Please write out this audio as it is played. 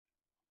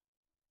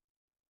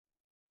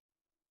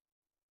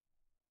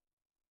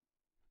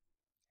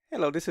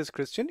Hello, this is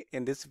Christian.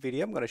 In this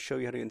video, I'm going to show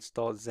you how to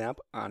install XAMPP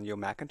on your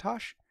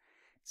Macintosh.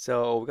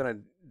 So we're going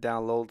to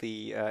download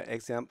the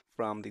XAMPP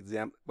from the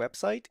XAMPP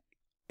website,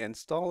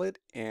 install it,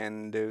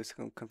 and there's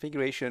some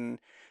configuration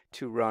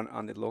to run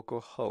on the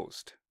local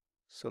host.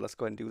 So let's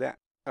go ahead and do that.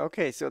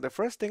 Okay, so the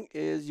first thing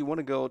is you want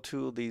to go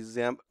to the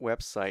XAMPP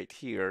website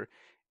here.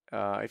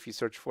 If you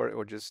search for it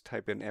or just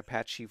type in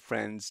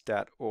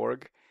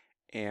apachefriends.org,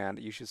 and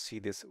you should see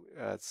this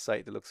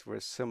site that looks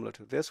very similar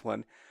to this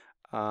one.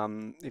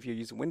 If you're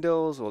using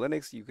Windows or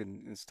Linux, you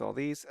can install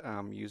these.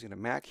 I'm using a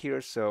Mac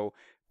here, so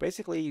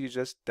basically you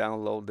just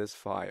download this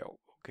file.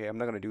 Okay, I'm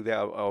not going to do that.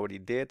 I already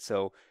did.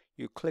 So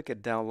you click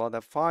it, download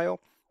that file.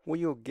 What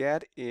you'll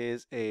get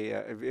is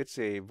it's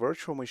a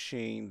virtual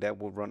machine that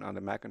will run on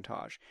the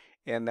Macintosh,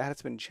 and that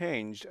has been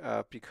changed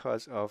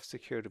because of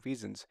security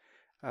reasons.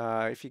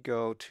 If you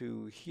go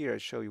to here, I'll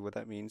show you what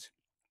that means.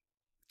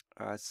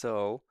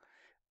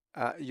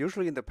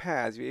 Usually in the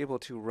past, you're able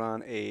to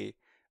run a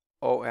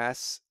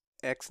OS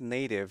X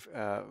native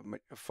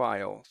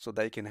file so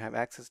that you can have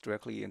access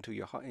directly into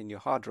your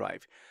hard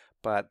drive,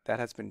 but that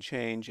has been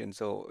changed, and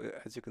so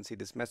as you can see,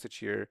 this message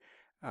here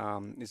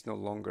is no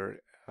longer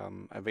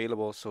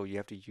available. So you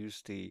have to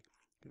use the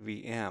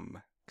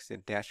VM, because the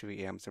dash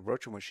VM is a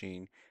virtual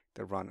machine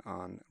that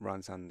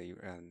runs on the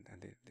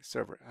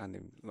server on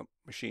the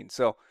machine.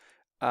 So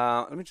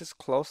let me just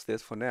close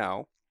this for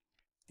now,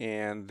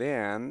 and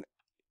then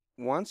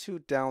once you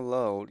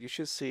download, you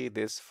should see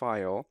this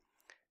file.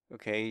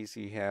 Okay, so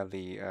you have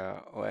the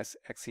OS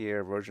X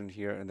here version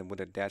here, and then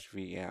with a dash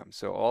VM.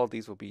 So all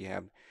these will be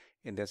have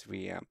in this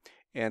VM.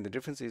 And the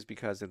difference is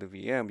because of the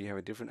VM, you have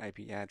a different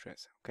IP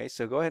address. Okay,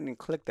 so go ahead and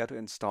click that to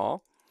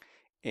install.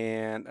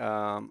 And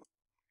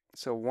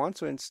so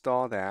once you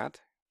install that,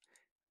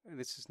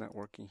 this is not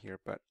working here,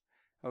 but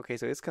okay,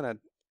 so it's gonna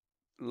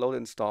load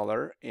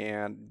installer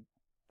and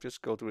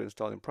just go through the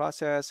installing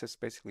process. Just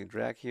basically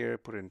drag here,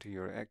 put it into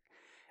your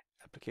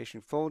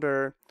application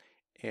folder,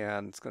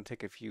 and it's going to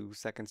take a few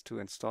seconds to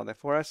install that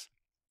for us.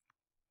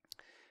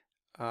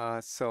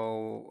 We'll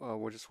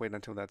just wait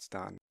until that's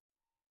done.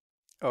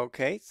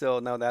 Okay, so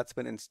now that's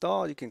been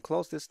installed. You can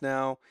close this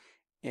now,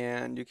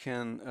 and you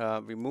can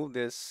remove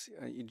this,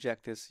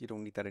 eject this. You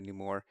don't need that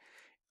anymore.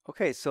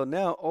 Okay, so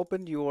now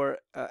open your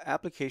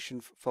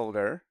application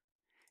folder,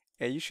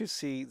 and you should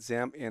see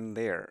XAMPP in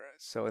there.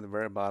 So at the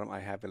very bottom, I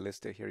have it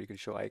listed here. You can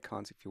show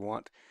icons if you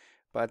want,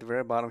 but at the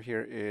very bottom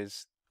here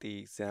is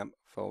the XAMPP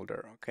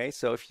folder. Okay,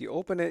 so if you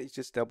open it, you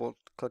just double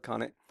click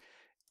on it,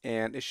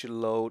 and it should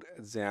load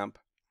XAMPP,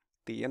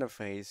 the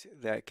interface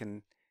that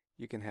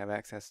you can have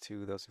access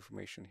to those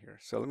information here.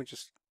 So let me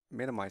just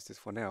minimize this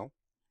for now.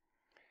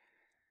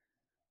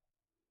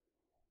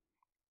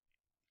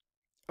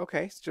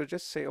 Okay, so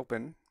just say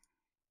open.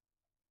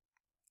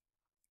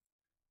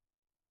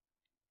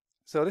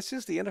 So this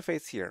is the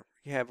interface here.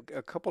 You have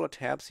a couple of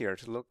tabs here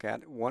to look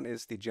at. One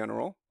is the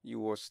general. You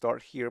will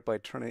start here by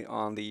turning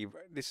on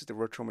this is the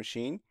virtual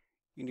machine.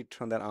 You need to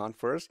turn that on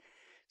first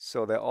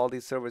so that all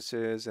these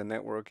services and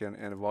network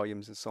and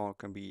volumes and so on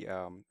can be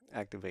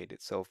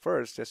activated. So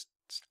first, just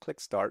click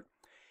start,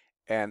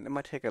 and it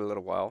might take a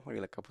little while, maybe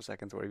like a couple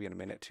seconds or even a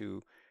minute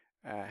to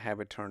have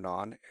it turned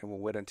on, and we'll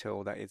wait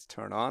until that it's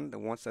turned on.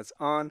 Then once that's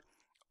on,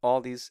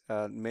 all these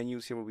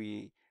menus here will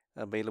be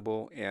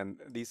available,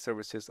 and these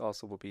services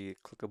also will be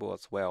clickable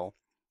as well,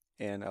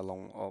 and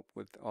along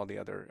with all the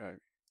other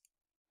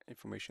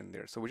information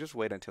there. So we'll just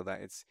wait until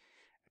that it's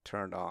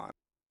turned on.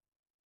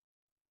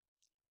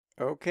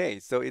 Okay,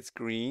 so it's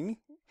green,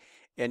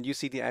 and you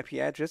see the IP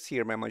address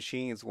here. My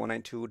machine is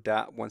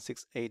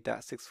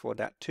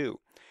 192.168.64.2.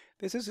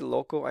 This is a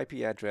local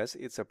IP address.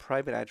 It's a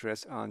private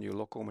address on your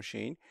local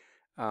machine,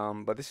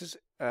 but this is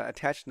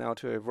attached now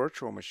to a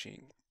virtual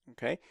machine.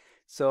 Okay,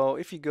 so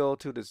if you go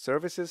to the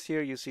services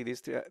here, you see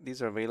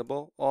these are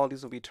available. All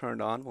these will be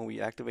turned on when we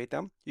activate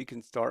them. You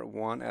can start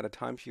one at a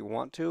time if you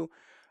want to.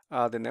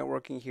 The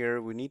networking here,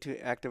 we need to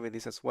activate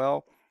this as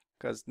well,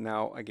 because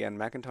now again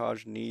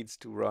Macintosh needs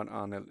to run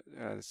on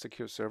a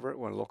secure server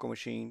or a local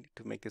machine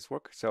to make this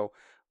work. So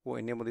we'll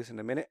enable this in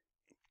a minute.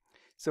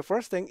 So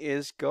first thing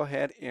is go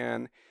ahead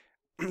and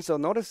so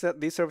notice that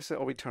these services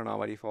will be turned on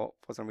by default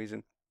for some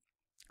reason.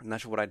 I'm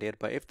not sure what I did,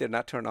 but if they're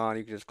not turned on,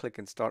 you can just click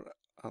and start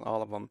on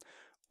all of them,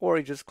 or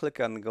you just click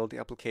on go to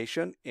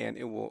application and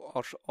it will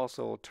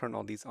also turn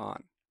all these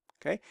on.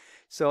 Okay,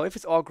 so if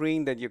it's all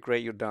green, then you're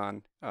great, you're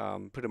done,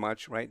 pretty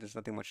much, right? There's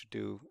nothing much to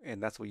do, and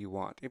that's what you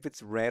want. If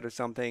it's red or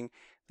something,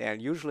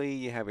 then usually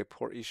you have a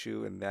port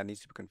issue and that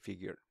needs to be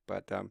configured,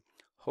 but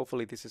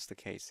hopefully this is the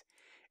case.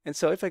 And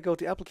so if I go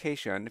to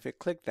application, if I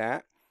click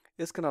that,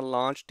 it's going to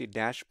launch the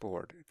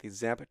dashboard, the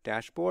XAMPP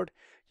dashboard.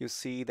 You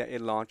see that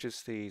it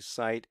launches the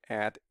site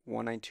at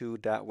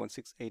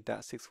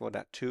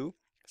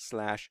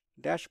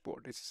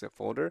 192.168.64.2/dashboard. This is a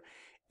folder,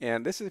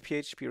 and this is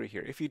PHP right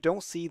here. If you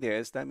don't see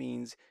this, that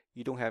means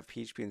you don't have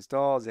PHP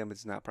installed, XAMPP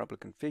is not properly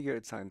configured,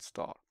 it's not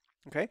installed.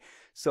 Okay,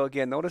 so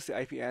again, notice the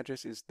IP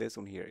address is this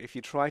one here. If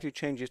you try to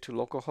change it to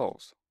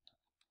localhost,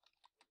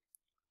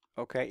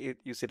 okay,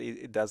 you said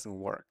it doesn't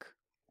work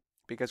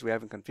because we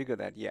haven't configured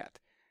that yet.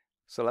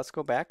 So let's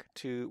go back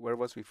to where it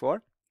was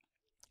before.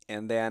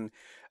 And then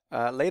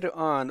later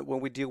on, when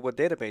we deal with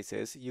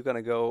databases, you're going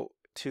to go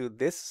to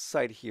this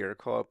site here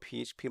called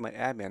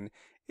phpMyAdmin.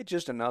 It's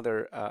just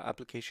another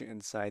application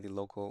inside the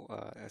local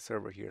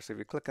server here. So if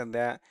you click on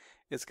that,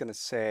 it's going to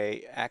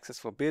say access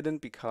forbidden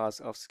because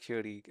of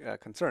security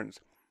concerns.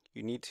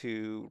 You need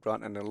to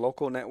run on a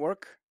local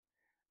network,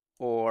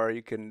 or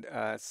you can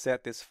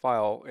set this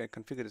file and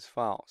configure this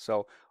file.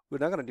 So we're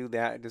not going to do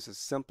that. This is a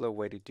simpler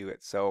way to do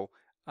it. So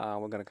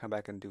we're going to come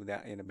back and do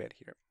that in a bit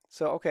here.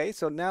 So okay,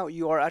 so now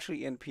you are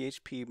actually in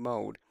PHP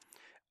mode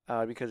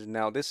because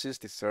now this is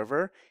the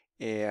server,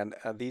 and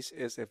this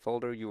is a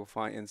folder you will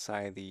find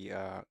inside the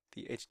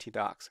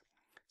htdocs.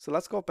 So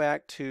let's go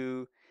back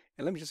to,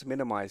 and let me just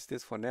minimize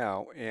this for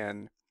now,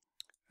 and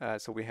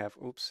so we have,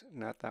 oops,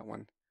 not that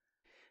one.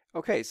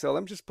 Okay, so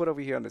let me just put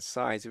over here on the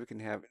side so we can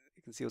have,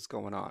 you can see what's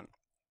going on.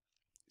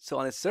 So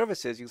on the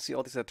services, you see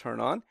all these are turned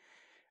on.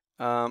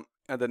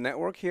 And the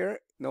network here,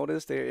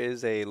 notice there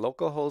is a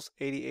localhost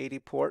 8080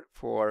 port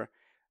for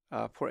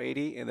port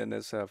 80, and then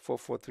there's a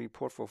 443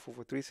 port for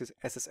 443. This is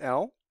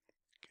SSL,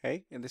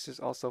 okay, and this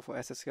is also for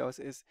SSL.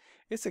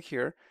 It's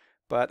secure,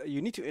 but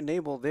you need to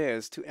enable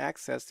this to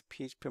access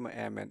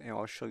phpMyAdmin, and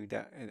I'll show you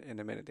that in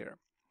a minute there.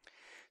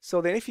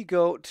 So then, if you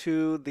go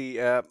to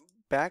the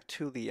back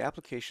to the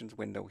applications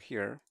window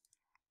here,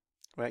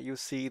 right, you'll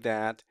see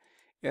that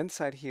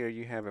inside here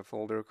you have a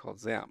folder called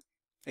XAMPP.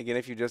 Again,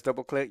 if you just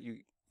double click, you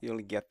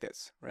only get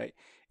this, right?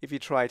 If you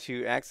try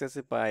to access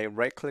it by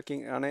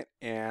right-clicking on it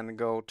and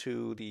go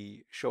to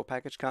the show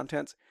package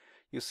contents,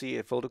 you see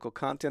a folder called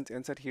contents.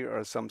 Inside here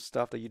are some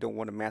stuff that you don't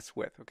want to mess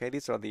with, okay?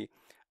 These are the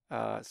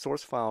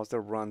source files that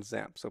run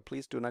XAMPP. So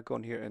please do not go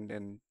in here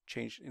and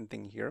change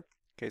anything here.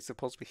 Okay, it's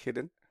supposed to be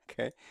hidden,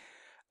 okay?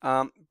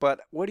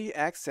 But where do you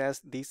access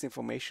these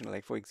information?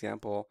 Like, for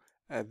example,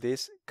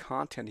 this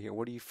content here,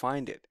 where do you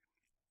find it?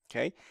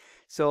 Okay,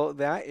 so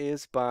that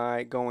is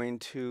by going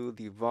to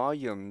the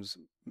volumes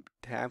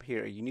tab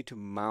here. You need to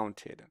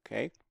mount it.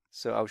 Okay,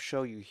 so I'll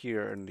show you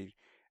here in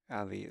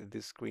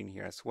this screen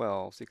here as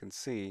well, so you can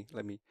see.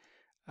 Let me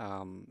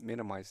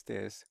minimize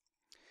this.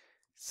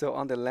 So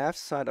on the left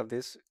side of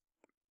this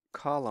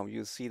column,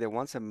 you see that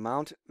once I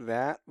mount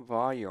that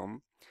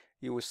volume,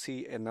 you will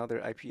see another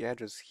IP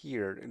address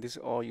here, and this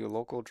is all your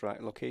local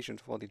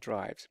locations for the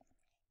drives.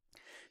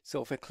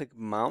 So if I click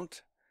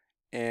mount,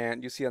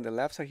 and you see on the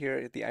left side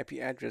here, the IP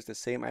address, the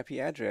same IP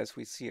address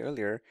we see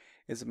earlier,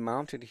 is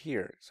mounted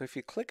here. So if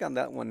you click on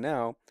that one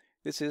now,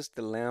 this is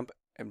the LAMP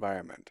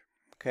environment.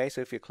 Okay,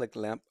 so if you click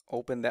LAMP,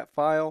 open that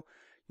file,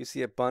 you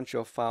see a bunch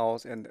of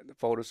files and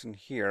folders in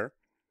here.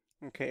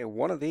 Okay, and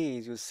one of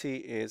these you see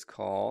is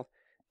called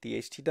the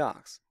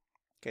htdocs.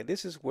 Okay,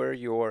 this is where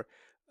your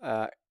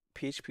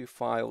PHP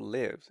file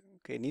lives.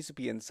 Okay, it needs to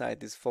be inside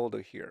this folder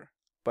here.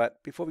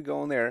 But before we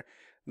go on there,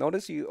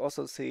 notice you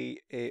also see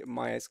a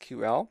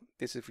MySQL.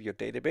 This is for your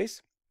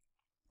database,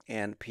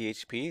 and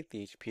PHP,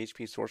 the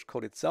PHP source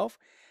code itself,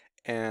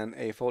 and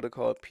a folder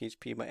called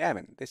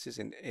phpMyAdmin. This is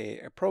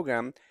a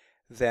program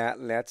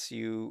that lets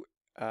you,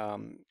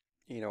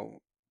 you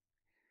know,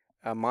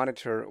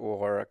 monitor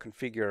or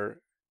configure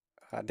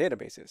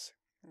databases.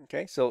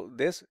 Okay, so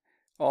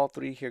all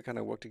three here kind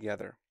of work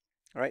together.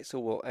 All right, so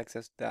we'll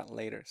access that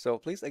later. So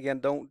please, again,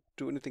 don't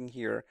do anything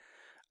here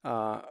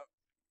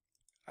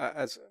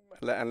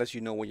unless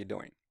you know what you're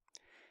doing.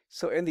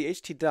 So in the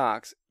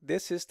htdocs,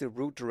 this is the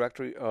root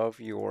directory of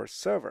your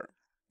server.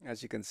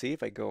 As you can see,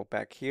 if I go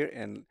back here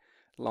and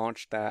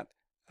launch that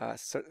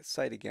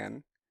site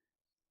again,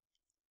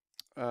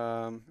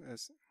 I'm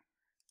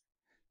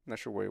not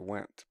sure where it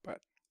went,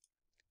 but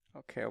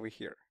okay, over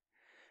here.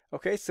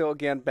 Okay, so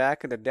again,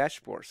 back in the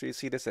dashboard. So you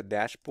see this is a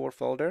dashboard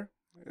folder.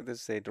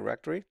 This is a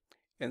directory.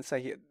 Inside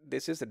here,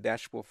 this is the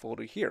dashboard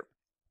folder here.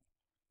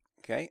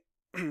 Okay,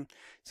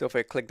 so if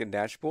I click the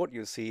dashboard,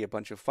 you'll see a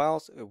bunch of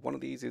files. One of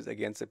these is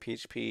against a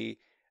PHP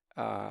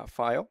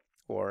file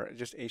or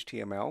just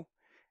HTML.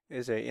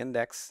 Is a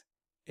index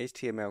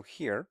HTML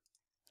here.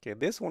 Okay,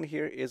 this one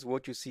here is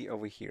what you see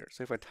over here.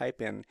 So if I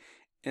type in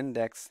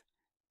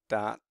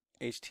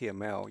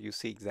index.html, you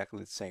see exactly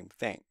the same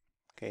thing.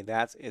 Okay,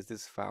 that is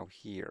this file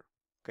here.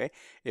 Okay,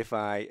 if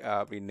I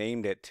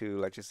renamed it to,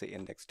 let's just say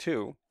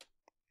index2,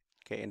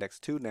 okay,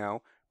 index2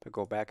 now, if I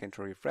go back and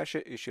to refresh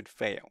it, it should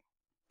fail.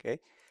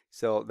 Okay,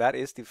 so that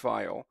is the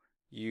file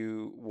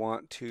you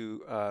want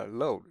to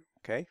load.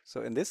 Okay,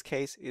 so in this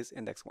case is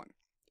index1.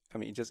 I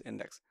mean, just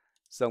index.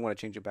 So I'm going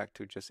to change it back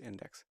to just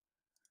index.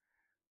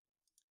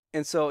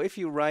 And so if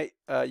you write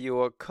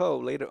your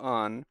code later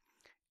on,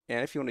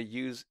 and if you want to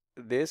use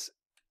this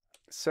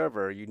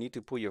server, you need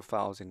to put your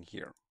files in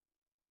here.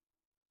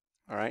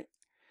 All right.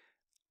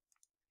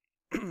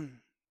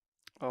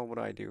 Oh, what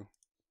do I do?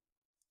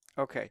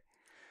 Okay.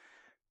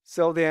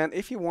 So then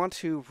if you want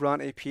to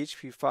run a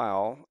PHP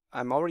file,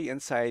 I'm already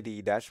inside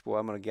the dashboard.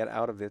 I'm going to get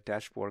out of the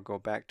dashboard, go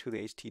back to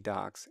the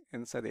htdocs.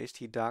 Inside the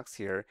htdocs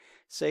here,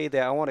 say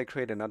that I want to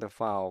create another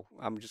file.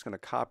 I'm just going to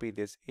copy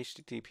this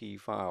HTTP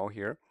file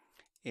here,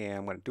 and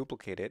I'm going to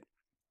duplicate it.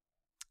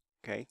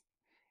 Okay.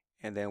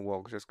 And then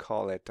we'll just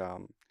call it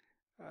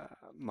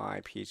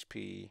my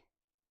PHP,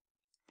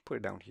 put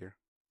it down here,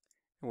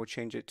 and we'll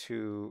change it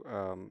to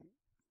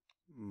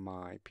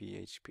my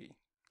php.php.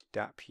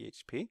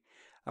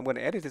 I'm going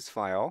to edit this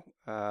file,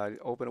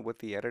 open it with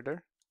the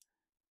editor,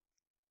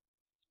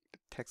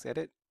 text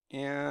edit,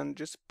 and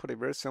just put a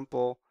very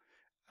simple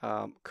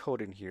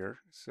code in here.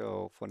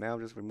 So for now,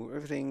 just remove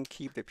everything,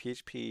 keep the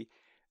PHP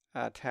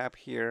tab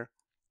here,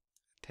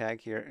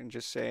 tag here, and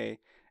just say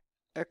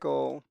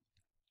echo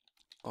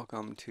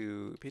welcome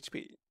to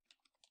PHP.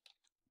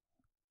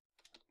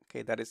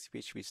 Okay, that is the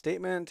PHP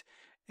statement.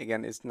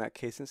 Again, it's not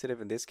case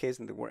sensitive in this case,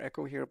 and the word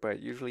echo here,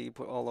 but usually you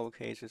put all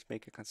lowercase, just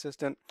make it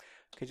consistent.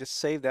 Okay, just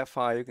save that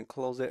file. You can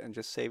close it and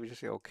just save it.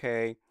 Just say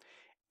okay.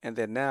 And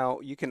then now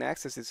you can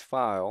access this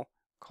file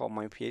called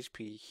my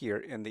PHP here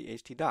in the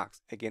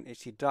htdocs. Again,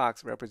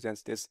 htdocs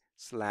represents this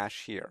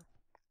slash here.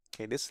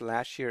 Okay, this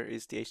slash here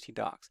is the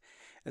htdocs.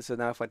 And so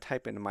now if I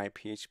type in my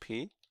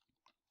php.php,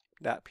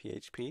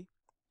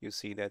 you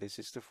see that this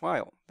is the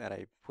file that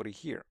I put it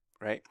here,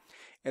 right?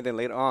 And then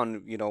later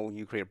on, you know,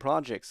 you create a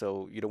project,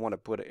 so you don't want to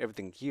put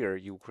everything here.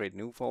 You create a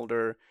new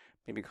folder,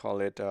 maybe call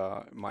it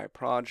my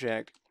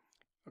project,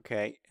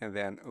 okay? And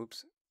then,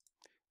 oops,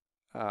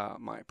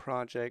 my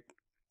project.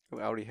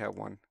 I already have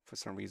one for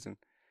some reason.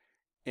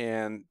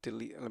 And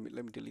delete. Let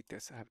me delete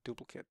this. I have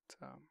duplicate.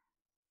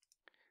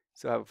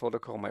 So I have a folder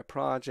called my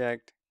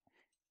project,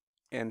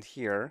 and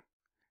here,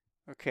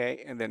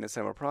 okay. And then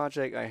inside my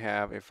project, I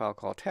have a file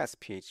called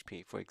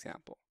test.php, for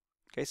example.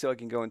 Okay, so I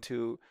can go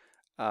into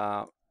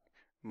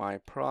my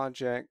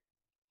project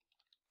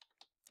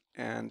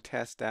and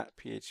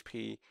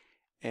test.php,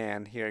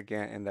 and here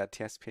again in that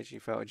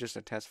test.php file, just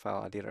a test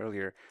file I did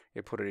earlier,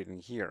 you put it in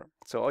here.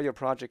 So all your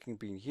project can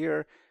be in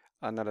here.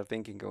 Another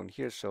thing can go in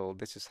here. So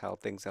this is how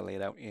things are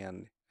laid out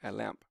in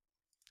XAMPP.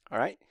 All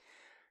right.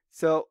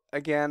 So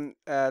again,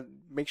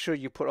 make sure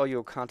you put all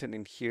your content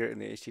in here in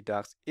the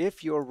htdocs.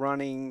 If you're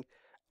running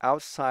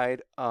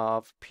outside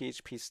of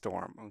PHP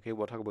Storm, okay,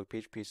 we'll talk about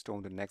PHP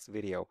Storm in the next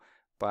video,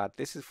 but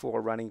this is for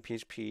running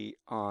PHP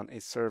on a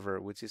server,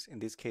 which is in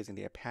this case in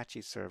the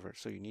Apache server.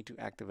 So you need to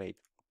activate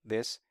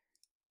this,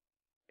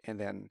 and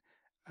then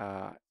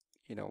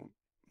you know,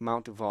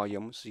 mount the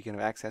volume so you can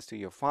have access to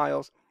your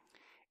files,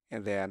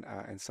 and then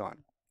and so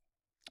on.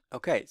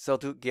 Okay, so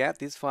to get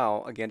this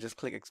file, again, just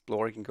click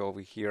Explore. You can go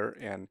over here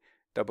and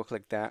double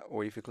click that,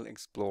 or if you click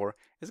Explore,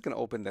 it's going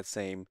to open that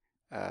same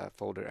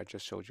folder I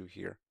just showed you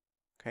here.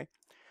 Okay.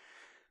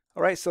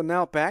 All right, so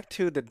now back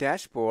to the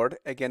dashboard.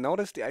 Again,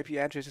 notice the IP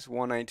address is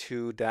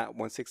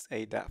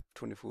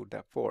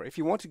 192.168.24.4. If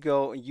you want to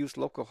go and use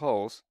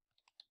localhost,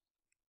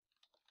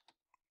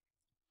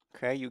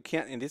 okay, you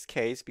can't in this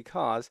case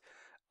because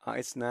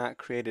it's not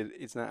created,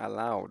 it's not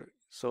allowed.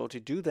 So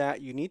to do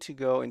that, you need to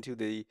go into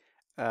the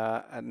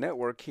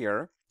network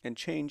here and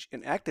change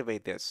and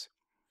activate this.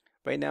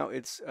 Right now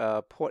it's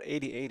port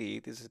 8080.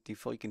 This is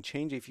default. You can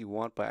change it if you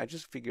want, but I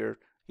just figure,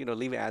 you know,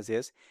 leave it as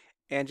is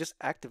and just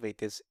activate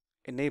this,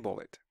 enable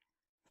it.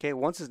 Okay,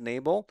 once it's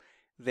enabled,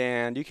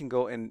 then you can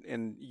go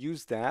and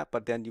use that,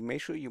 but then you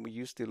make sure you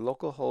use the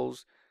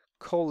localhost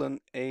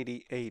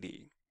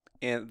 :8080,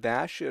 and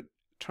that should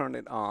turn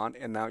it on,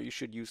 and now you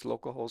should use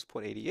localhost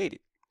port 8080.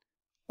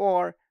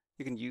 Or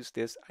you can use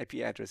this IP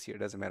address here. It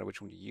doesn't matter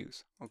which one you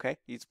use. Okay,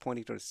 it's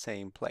pointing to the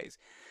same place.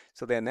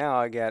 So then now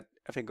I get,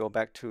 if I go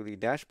back to the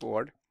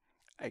dashboard,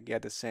 I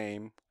get the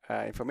same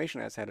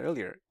information as I had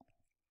earlier.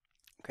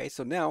 Okay,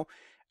 so now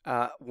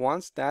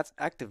once that's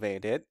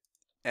activated,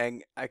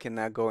 and I can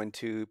now go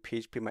into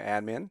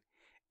phpMyAdmin,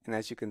 and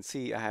as you can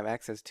see, I have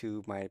access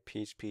to my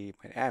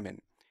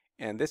phpMyAdmin,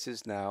 and this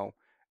is now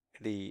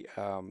the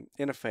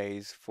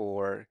interface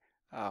for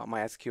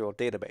MySQL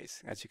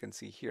database, as you can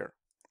see here.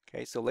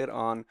 Okay, so later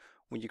on,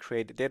 when you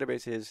create the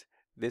databases,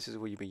 this is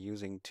what you'll be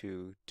using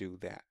to do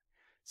that.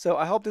 So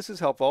I hope this is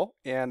helpful,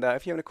 and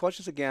if you have any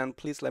questions, again,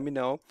 please let me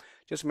know.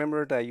 Just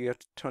remember that you have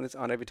to turn this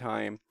on every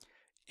time,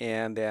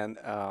 and then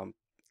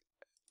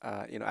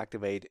you know,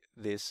 activate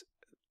this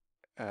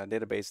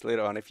database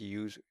later on. If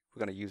we're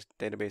going to use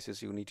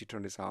databases, you need to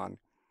turn this on,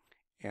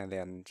 and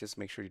then just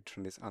make sure you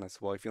turn this on as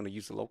well if you want to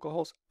use the local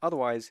host.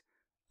 Otherwise,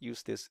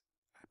 use this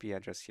IP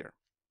address here.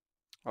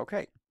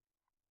 Okay.